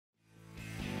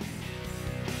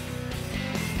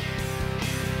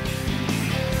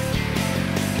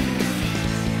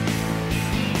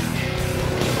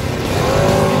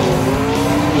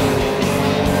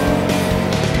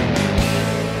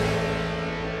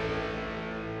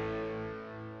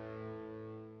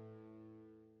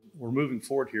we're moving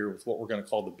forward here with what we're going to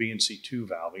call the BNC2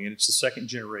 valving, and it's the second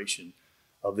generation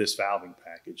of this valving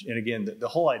package. And again, the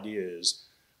whole idea is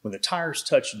when the tires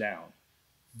touch down,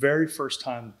 very first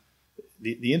time,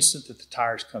 the instant that the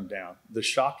tires come down, the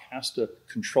shock has to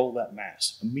control that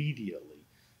mass immediately.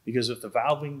 Because if the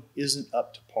valving isn't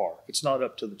up to par, if it's not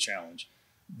up to the challenge,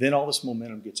 then all this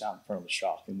momentum gets out in front of the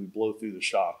shock and we blow through the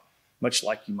shock, much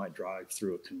like you might drive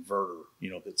through a converter,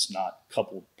 that's not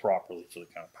coupled properly for the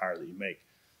kind of power that you make.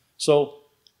 So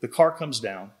the car comes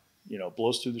down,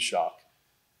 blows through the shock,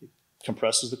 it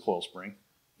compresses the coil spring.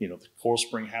 The coil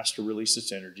spring has to release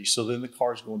its energy. So then the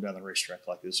car's going down the racetrack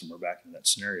like this, and we're back in that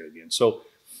scenario again. So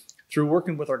through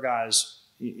working with our guys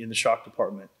in the shock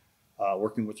department,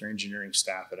 working with our engineering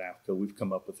staff at AFCO, we've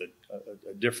come up with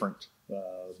a different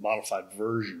modified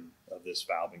version of this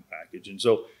valving package. And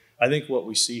so I think what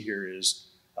we see here is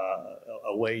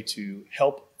a way to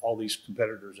help all these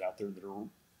competitors out there that are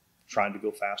trying to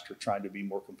go faster, trying to be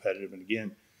more competitive. And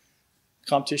again,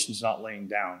 competition is not laying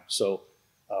down. So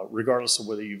regardless of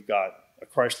whether you've got a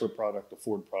Chrysler product, a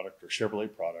Ford product, or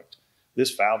Chevrolet product,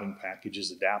 this valving package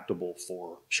is adaptable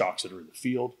for shocks that are in the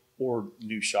field or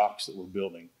new shocks that we're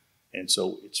building. And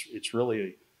so it's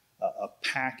really a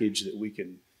package that we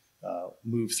can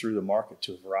move through the market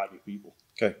to a variety of people.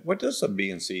 Okay, what does a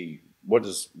BNC? What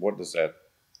does that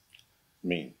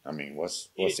mean? I mean, what's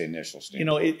the initial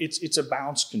standard? It's a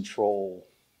bounce control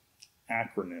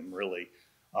acronym, really,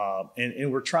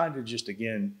 and we're trying to just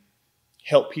again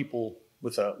help people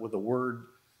with a word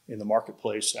in the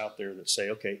marketplace out there that say,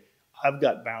 okay, I've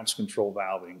got bounce control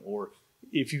valving. Or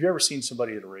if you've ever seen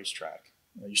somebody at a racetrack,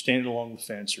 you're standing along the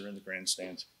fence or in the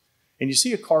grandstands, and you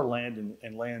see a car land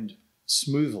and land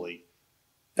smoothly,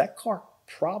 that car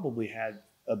probably had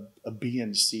a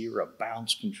BNC or a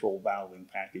bounce control valving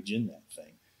package in that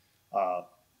thing.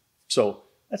 So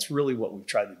that's really what we've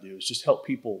tried to do, is just help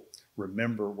people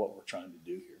remember what we're trying to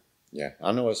do here. Yeah,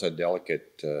 I know it's a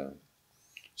delicate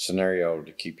scenario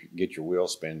to get your wheel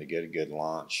spin to get a good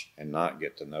launch and not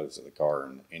get the nose of the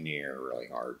car in the air really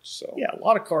hard. So yeah, a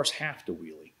lot of cars have to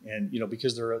wheelie, and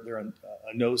because they're a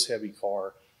nose heavy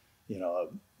car, a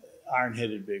iron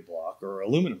headed big block or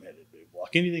aluminum headed big block,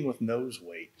 anything with nose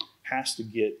weight has to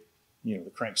get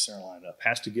the crank center line up,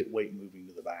 has to get weight moving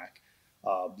to the back.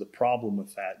 The problem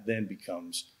with that then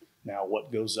becomes, now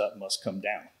what goes up must come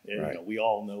down. Right. We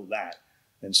all know that.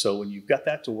 And so when you've got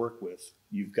that to work with,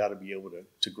 you've got to be able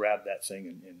to grab that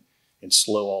thing and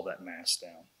slow all that mass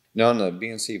down. Now, on the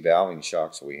BNC valving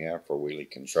shocks that we have for wheelie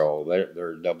control,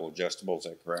 they're double adjustable, is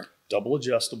that correct? Double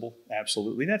adjustable,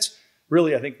 absolutely. And that's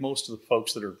really, I think most of the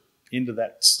folks that are into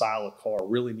that style of car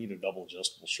really need a double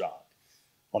adjustable shock.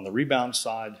 On the rebound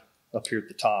side, up here at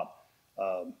the top,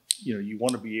 you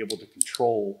want to be able to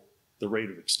control the rate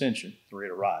of extension, the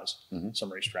rate of rise. Mm-hmm. Some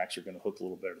racetracks are going to hook a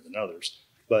little better than others.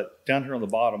 But down here on the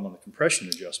bottom on the compression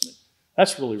adjustment,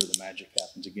 that's really where the magic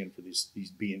happens again for these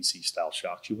BNC style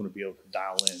shocks. You want to be able to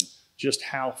dial in just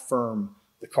how firm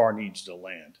the car needs to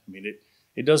land. I mean,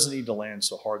 it doesn't need to land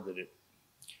so hard that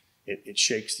it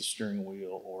shakes the steering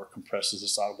wheel or compresses the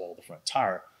sidewall of the front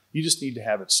tire. You just need to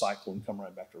have it cycle and come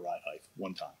right back to ride height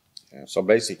one time. Yeah, so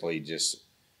basically, just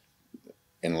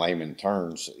in layman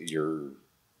terms, you're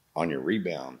on your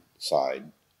rebound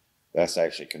side, that's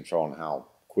actually controlling how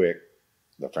quick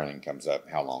the front end comes up,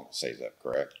 how long it stays up,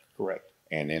 correct? Correct.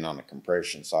 And then on the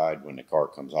compression side, when the car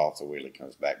comes off, the wheelie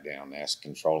comes back down. That's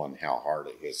controlling how hard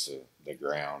it hits the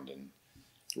ground, and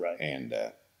right. And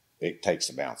it takes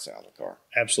the bounce out of the car.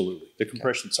 Absolutely, the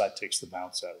compression side takes the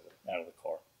bounce out of the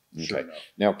car. Okay. Sure enough.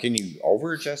 Now, can you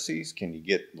over adjust these? Can you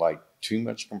get like too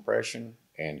much compression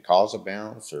and cause a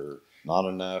bounce, or not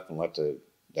enough and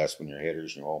that's when your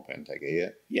headers and your oil pan take a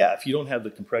hit? Yeah, if you don't have the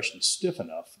compression stiff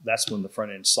enough, that's when the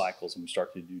front end cycles and we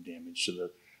start to do damage to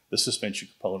the suspension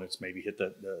components, maybe hit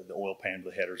the oil pan,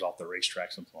 the headers off the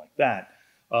racetrack, something like that.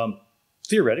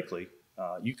 Theoretically,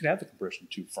 you can have the compression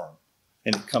too firm,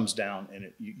 and it comes down,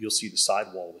 and you'll see the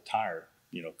sidewall of the tire,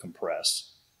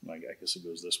 compress. I guess it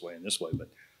goes this way and this way, but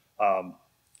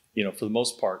for the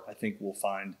most part, I think we'll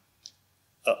find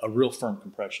a real firm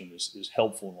compression is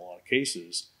helpful in a lot of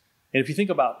cases. And if you think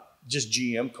about just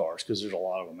GM cars, because there's a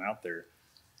lot of them out there,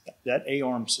 that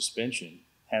A-arm suspension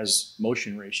has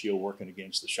motion ratio working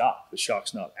against the shock. The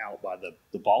shock's not out by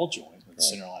the ball joint or the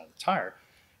center line of the tire.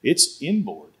 It's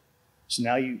inboard. So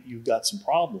now you've got some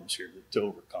problems here to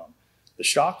overcome. The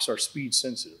shocks are speed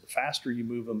sensitive. The faster you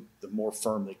move them, the more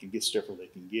firm they can get, stiffer they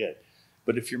can get.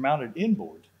 But if you're mounted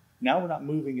inboard, now we're not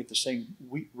moving at the same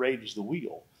rate as the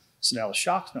wheel. So now the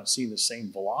shock's not seeing the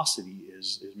same velocity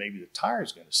as maybe the tire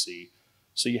is going to see.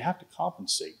 So you have to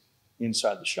compensate.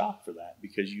 inside the shock for that,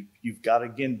 because you've got to,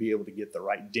 again, be able to get the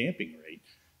right damping rate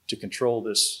to control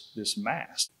this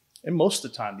mass. And most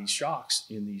of the time, these shocks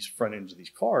in these front ends of these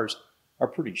cars are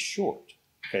pretty short.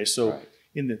 Okay, so Right.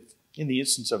 in the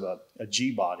instance of a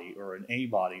G body or an A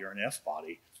body or an F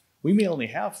body, we may only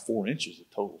have 4 inches of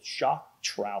total shock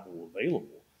travel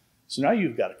available. So now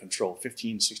you've got to control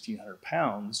 1,600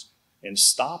 pounds and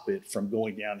stop it from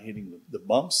going down, hitting the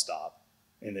bump stop,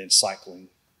 and then cycling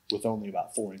with only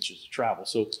about 4 inches of travel.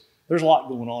 So there's a lot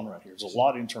going on right here. There's a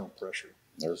lot of internal pressure.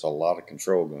 There's a lot of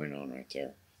control going on right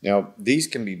there. Now, these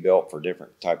can be built for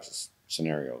different types of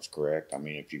scenarios, correct? I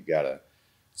mean, if you've got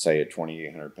say a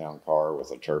 2,800 pound car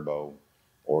with a turbo,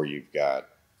 or you've got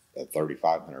a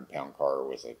 3,500 pound car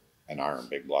with an iron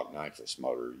big block nitrous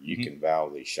motor, you can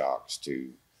valve these shocks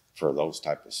for those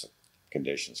type of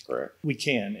conditions, correct? We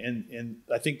can, and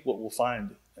I think what we'll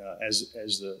find as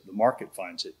the market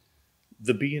finds it,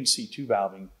 the BNC2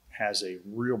 valving has a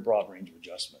real broad range of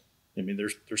adjustment. I mean,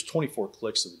 there's 24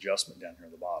 clicks of adjustment down here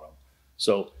at the bottom.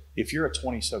 So if you're a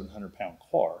 2,700 pound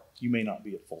car, you may not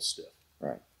be at full stiff.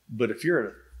 Right. But if you're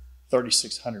at a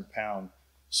 3,600 pound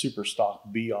super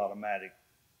stock B automatic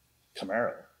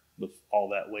Camaro with all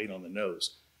that weight on the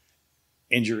nose,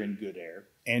 and you're in good air,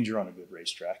 and you're on a good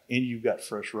racetrack, and you've got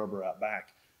fresh rubber out back,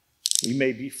 we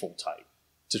may be full tight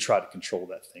to try to control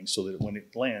that thing so that when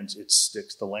it lands, it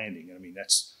sticks the landing. And I mean,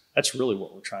 that's really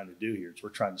what we're trying to do here. Is we're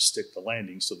trying to stick the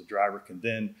landing so the driver can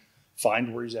then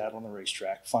find where he's at on the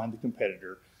racetrack, find the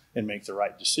competitor, and make the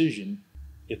right decision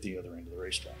at the other end of the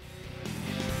racetrack.